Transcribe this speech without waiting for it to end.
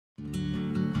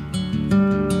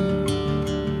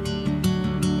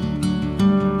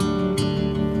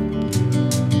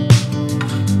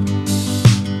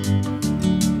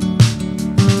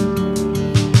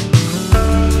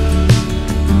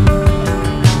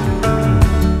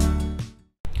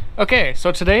Okay,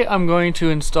 so today I'm going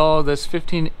to install this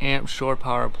 15 amp shore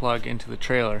power plug into the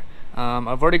trailer.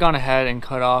 I've already gone ahead and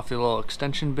cut off the little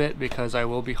extension bit because I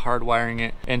will be hardwiring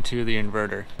it into the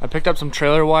inverter. I picked up some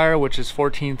trailer wire, which is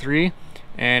 14.3,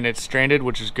 and it's stranded,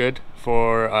 which is good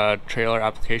for a trailer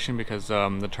application because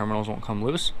the terminals won't come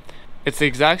loose. It's the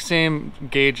exact same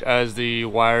gauge as the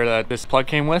wire that this plug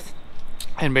came with,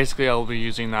 and basically I'll be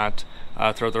using that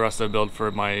throughout the rest of the build for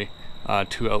my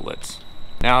 2 outlets.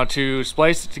 Now to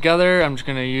splice it together, I'm just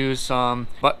going to use some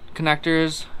butt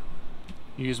connectors,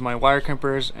 use my wire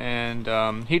crimpers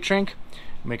and heat shrink,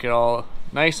 make it all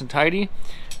nice and tidy.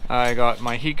 I got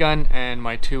my heat gun and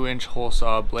my 2-inch hole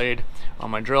saw blade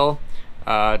on my drill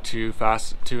to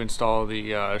install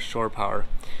the shore power.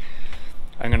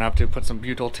 I'm going to have to put some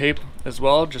butyl tape as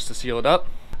well just to seal it up.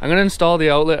 I'm going to install the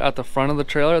outlet at the front of the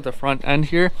trailer, at the front end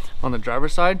here on the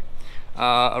driver's side,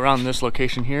 around this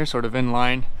location here, sort of in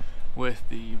line with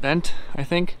the vent. I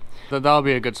think that'll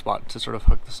be a good spot to sort of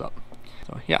hook this up.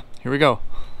 So yeah, here we go.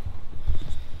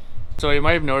 So you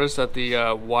might have noticed that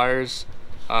the wires,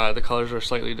 the colors are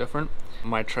slightly different.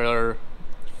 My trailer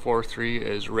 4.3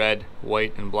 is red,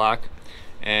 white, and black,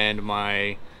 and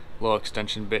my little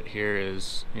extension bit here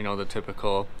is, you know, the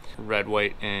typical red,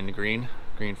 white, and green.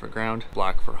 Green for ground,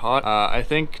 black for hot. I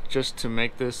think just to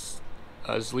make this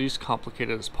as least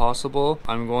complicated as possible,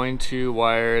 I'm going to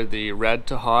wire the red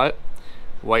to hot,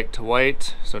 white to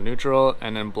white, so neutral,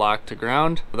 and then black to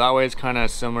ground. That way it's kind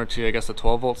of similar to, I guess, the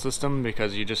 12-volt system,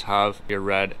 because you just have your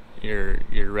red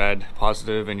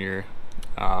positive and your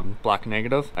black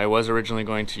negative. I was originally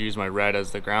going to use my red as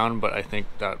the ground, but I think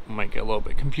that might get a little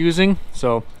bit confusing,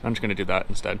 so I'm just going to do that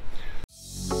instead.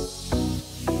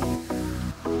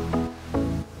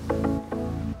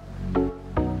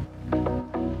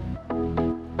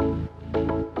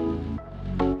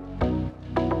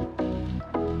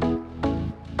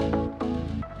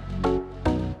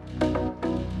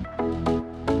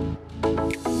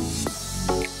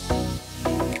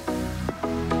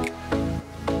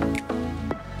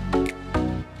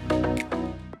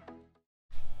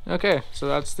 Okay, so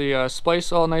that's the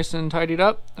splice all nice and tidied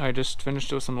up. I just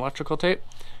finished with some electrical tape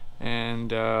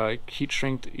and heat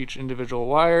shrinked each individual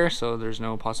wire so there's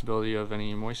no possibility of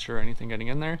any moisture or anything getting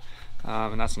in there.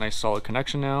 And that's a nice solid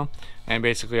connection now. And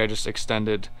basically I just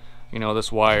extended, you know,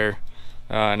 this wire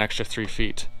an extra 3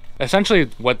 feet. Essentially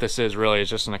what this is really is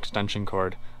just an extension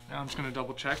cord. Now I'm just going to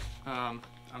double check. I'm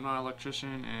not an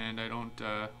electrician and I don't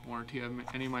warranty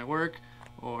any of my work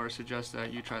or suggest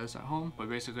that you try this at home, but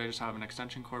basically I just have an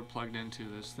extension cord plugged into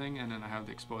this thing, and then I have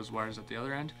the exposed wires at the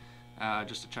other end,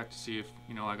 just to check to see if,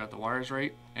 you know, I got the wires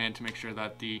right, and to make sure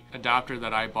that the adapter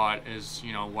that I bought is,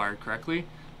 you know, wired correctly.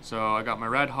 So I got my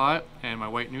red hot and my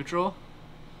white neutral,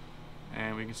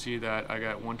 and we can see that I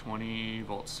got 120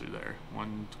 volts through there,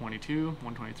 122,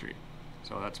 123,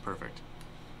 so that's perfect.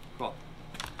 Cool.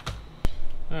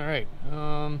 All right,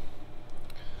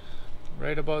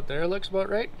 right about there looks about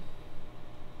right.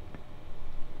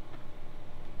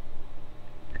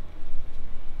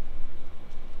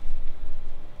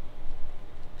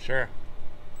 Sure.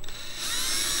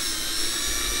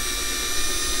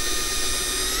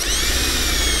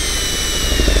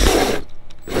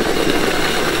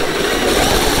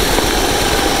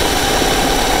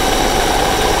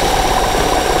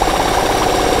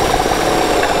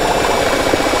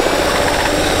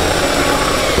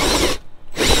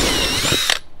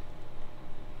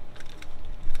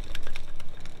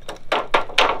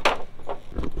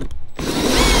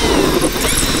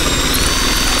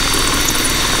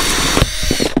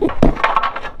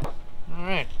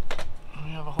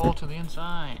 To the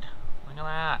inside. Look at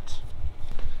that.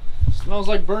 Smells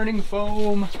like burning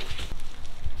foam.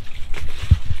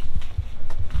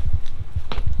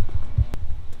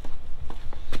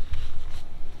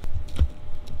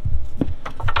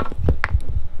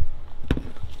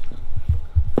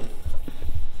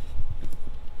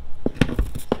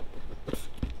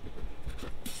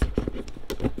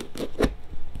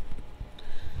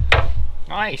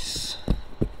 Nice.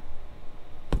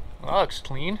 Well, that looks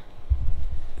clean.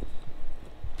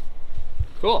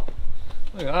 Cool.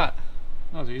 Look at that.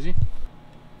 That was easy.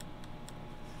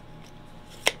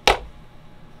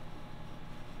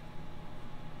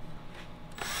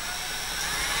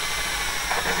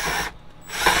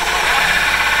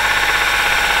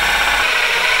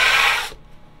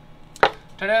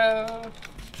 Ta-da!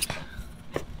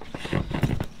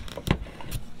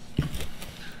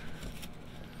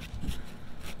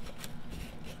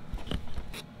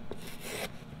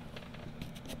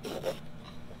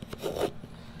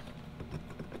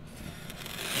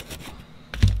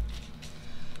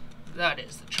 That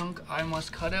is the chunk I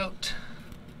must cut out.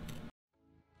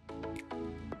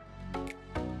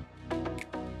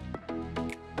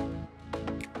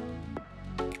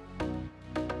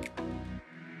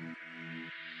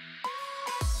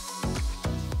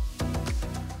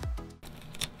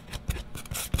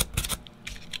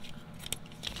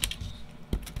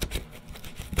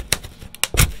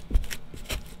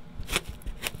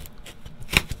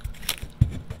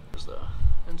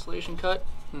 cut,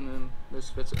 and then this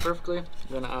fits it perfectly. I'm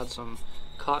gonna add some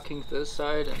caulking to this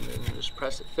side and then just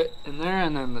press it fit in there,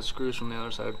 and then the screws from the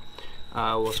other side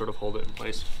will sort of hold it in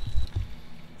place.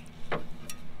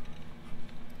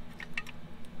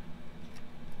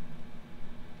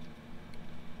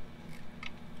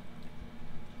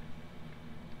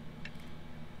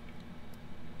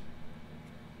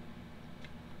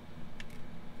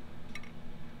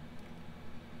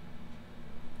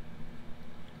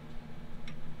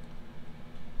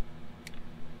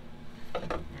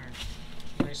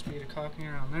 Nice bead of caulking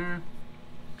around there.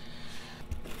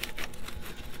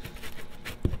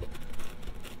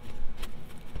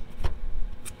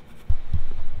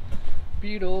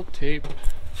 Beetle tape.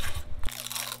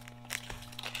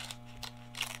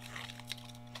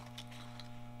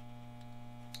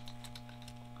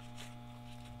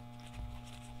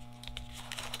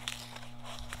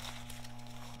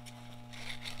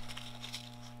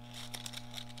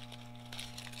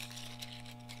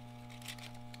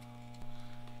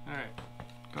 Alright,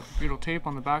 got the beetle tape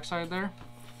on the back side there.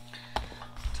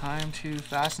 Time to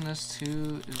fasten this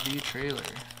to the trailer.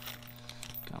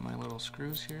 Got my little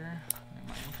screws here and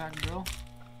my impact drill.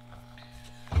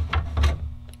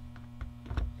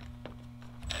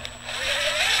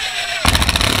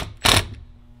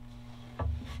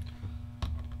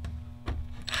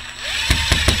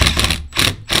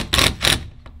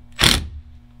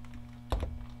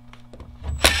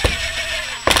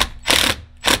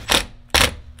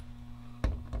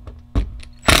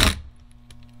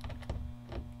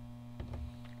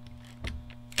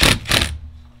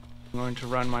 I'm going to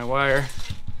run my wire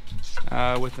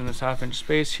within this 1/2 inch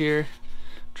space here,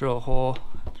 drill a hole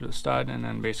through the stud, and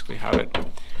then basically have it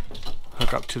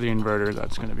hook up to the inverter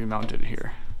that's going to be mounted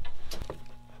here.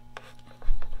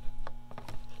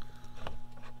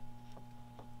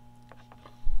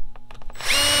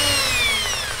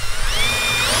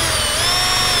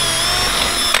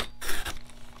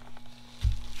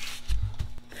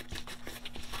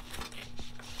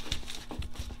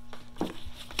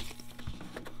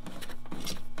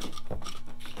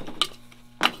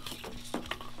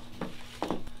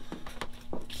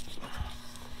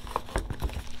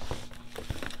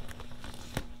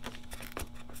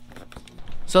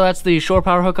 So that's the shore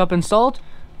power hookup installed,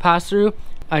 pass through.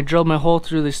 I drilled my hole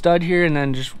through the stud here and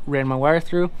then just ran my wire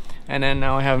through. And then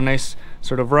now I have a nice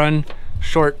sort of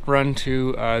short run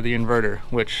to the inverter,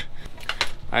 which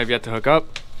I've yet to hook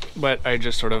up, but I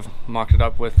just sort of mocked it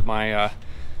up with my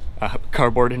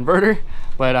cardboard inverter.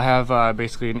 But I have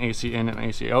basically an AC in and an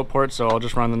AC out port, so I'll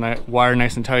just run the wire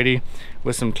nice and tidy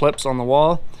with some clips on the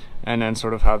wall and then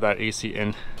sort of have that AC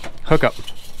in hookup.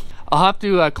 I'll have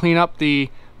to clean up the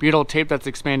beetle tape that's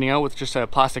expanding out with just a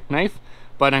plastic knife,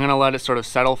 but I'm gonna let it sort of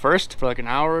settle first for like an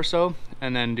hour or so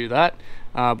and then do that.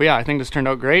 But yeah, I think this turned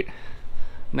out great.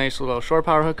 Nice little shore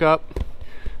power hookup.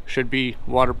 Should be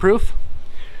waterproof.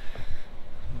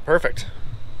 Perfect.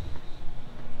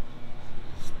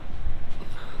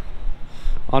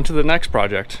 On to the next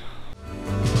project.